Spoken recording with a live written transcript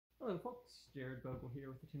Hello folks, Jared Bogle here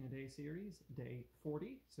with the Tune a Day series, day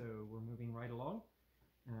 40, so we're moving right along.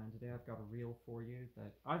 And today I've got a reel for you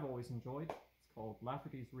that I've always enjoyed. It's called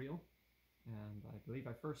Lafferty's Reel, and I believe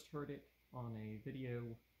I first heard it on a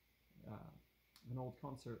video of an old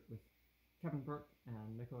concert with Kevin Burke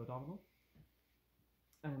and Nicola O'Donnell.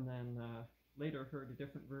 And then later heard a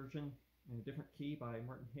different version in a different key by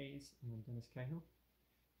Martin Hayes and Dennis Cahill.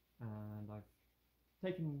 And I've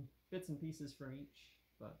taken bits and pieces from each,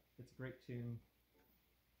 but it's a great tune.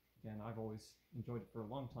 Again, I've always enjoyed it for a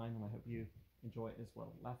long time, and I hope you enjoy it as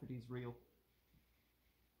well. Lafferty's Reel.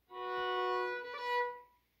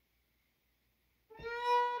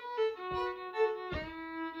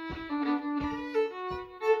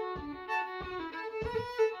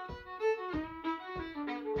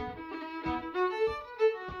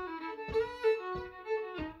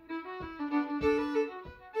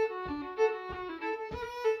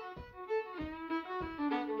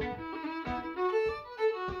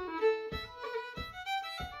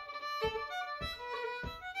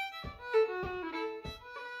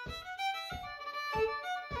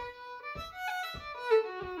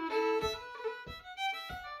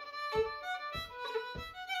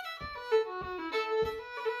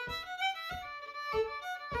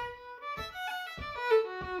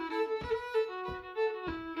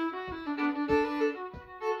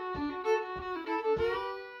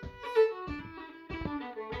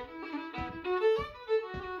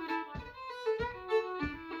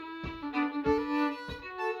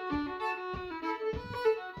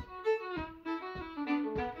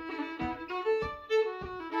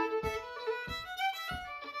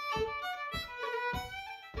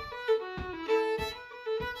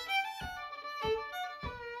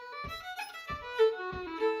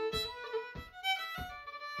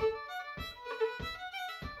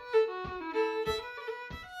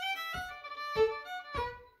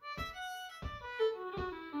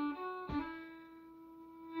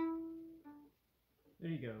 There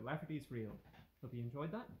you go, Lafferty's Reel. Hope you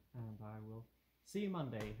enjoyed that, and I will see you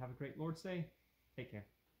Monday. Have a great Lord's Day. Take care.